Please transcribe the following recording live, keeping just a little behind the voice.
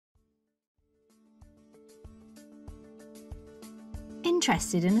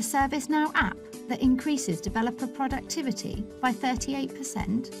Interested in a ServiceNow app that increases developer productivity by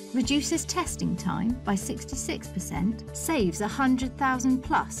 38%, reduces testing time by 66%, saves $100,000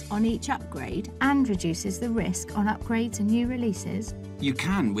 plus on each upgrade, and reduces the risk on upgrades and new releases? You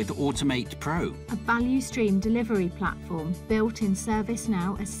can with AutomatePro, a value stream delivery platform built in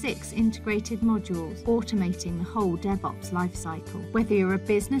ServiceNow as 6 integrated modules, automating the whole DevOps lifecycle. Whether you're a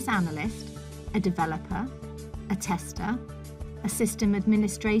business analyst, a developer, a tester, a system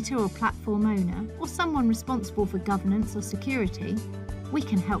administrator or platform owner, or someone responsible for governance or security, we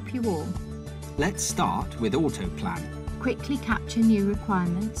can help you all. Let's start with AutoPlan. Quickly capture new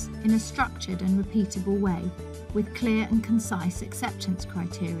requirements in a structured and repeatable way, with clear and concise acceptance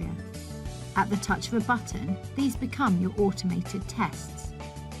criteria. At the touch of a button, these become your automated tests.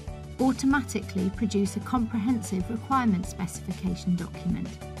 Automatically produce a comprehensive requirement specification document,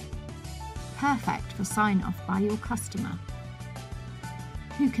 perfect for sign-off by your customer,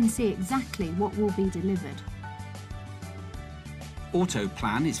 who can see exactly what will be delivered.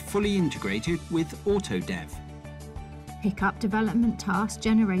 AutoPlan is fully integrated with AutoDev. Pick up development tasks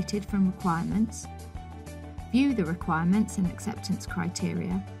generated from requirements, view the requirements and acceptance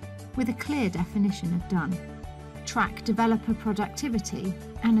criteria with a clear definition of done. Track developer productivity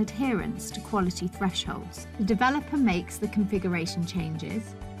and adherence to quality thresholds. The developer makes the configuration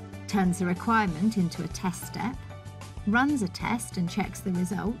changes, turns the requirement into a test step, runs a test and checks the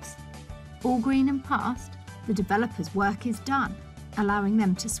results. All green and passed, the developer's work is done, allowing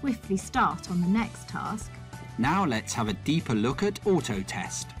them to swiftly start on the next task. Now let's have a deeper look at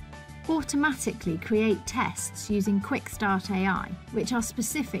AutoTest. Automatically create tests using Quickstart AI, which are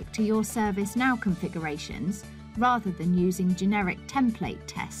specific to your ServiceNow configurations, rather than using generic template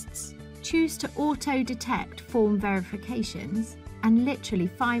tests. Choose to auto-detect form verifications, and literally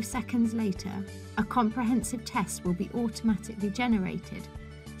 5 seconds later, a comprehensive test will be automatically generated,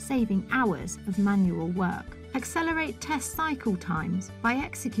 saving hours of manual work. Accelerate test cycle times by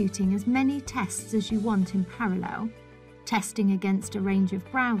executing as many tests as you want in parallel, testing against a range of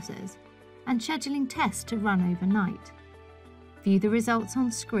browsers, and scheduling tests to run overnight. View the results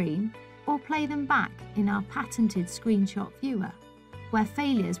on screen or play them back in our patented screenshot viewer, where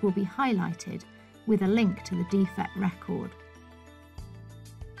failures will be highlighted with a link to the defect record.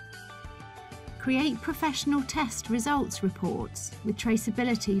 Create professional test results reports with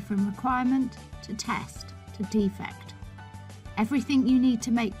traceability from requirement to test to defect. Everything you need to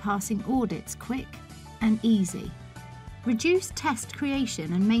make passing audits quick and easy. Reduce test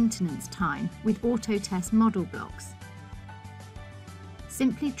creation and maintenance time with AutoTest model blocks.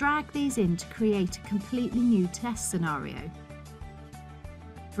 Simply drag these in to create a completely new test scenario.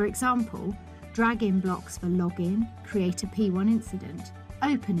 For example, drag in blocks for login, create a P1 incident,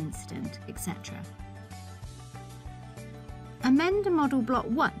 open incident, etc. Amend a model block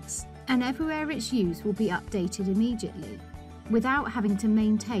once, and everywhere it's used will be updated immediately, without having to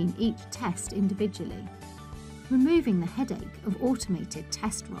maintain each test individually, removing the headache of automated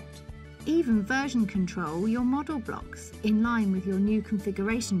test rot. Even version control your model blocks in line with your new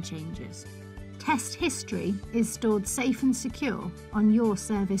configuration changes. Test history is stored safe and secure on your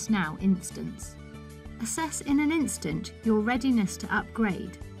ServiceNow instance. Assess in an instant your readiness to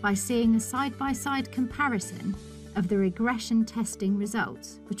upgrade by seeing a side-by-side comparison of the regression testing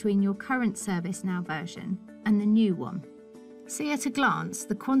results between your current ServiceNow version and the new one. See at a glance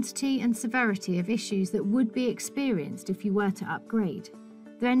the quantity and severity of issues that would be experienced if you were to upgrade.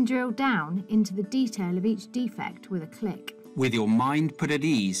 Then drill down into the detail of each defect with a click. With your mind put at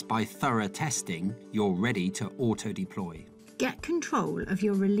ease by thorough testing, you're ready to auto-deploy. Get control of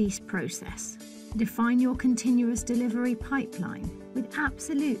your release process. Define your continuous delivery pipeline with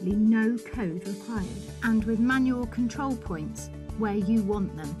absolutely no code required and with manual control points where you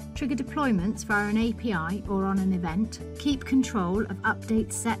want them. Trigger deployments via an API or on an event. Keep control of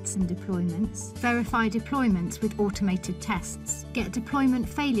update sets and deployments. Verify deployments with automated tests. Get deployment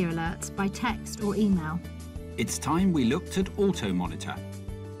failure alerts by text or email. It's time we looked at Auto Monitor.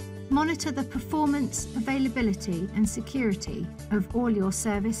 Monitor the performance, availability and security of all your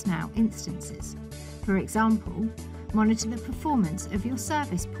ServiceNow instances. For example, monitor the performance of your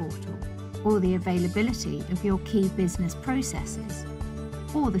service portal, or the availability of your key business processes,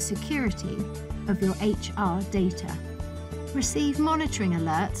 or the security of your HR data. Receive monitoring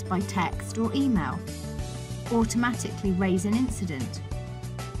alerts by text or email. Automatically raise an incident,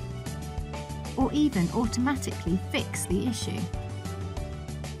 or even automatically fix the issue.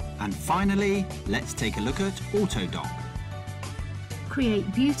 And finally, let's take a look at AutoDoc.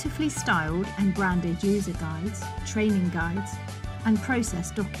 Create beautifully styled and branded user guides, training guides, and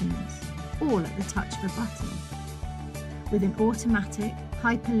process documents, all at the touch of a button. with an automatic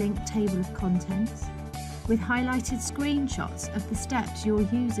hyperlinked table of contents, with highlighted screenshots of the steps your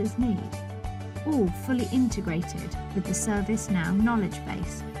users need, all fully integrated with the ServiceNow knowledge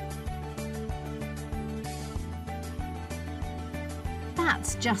base.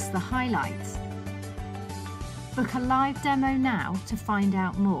 That's just the highlights. Book a live demo now to find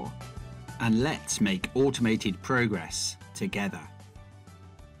out more. And let's make automated progress together.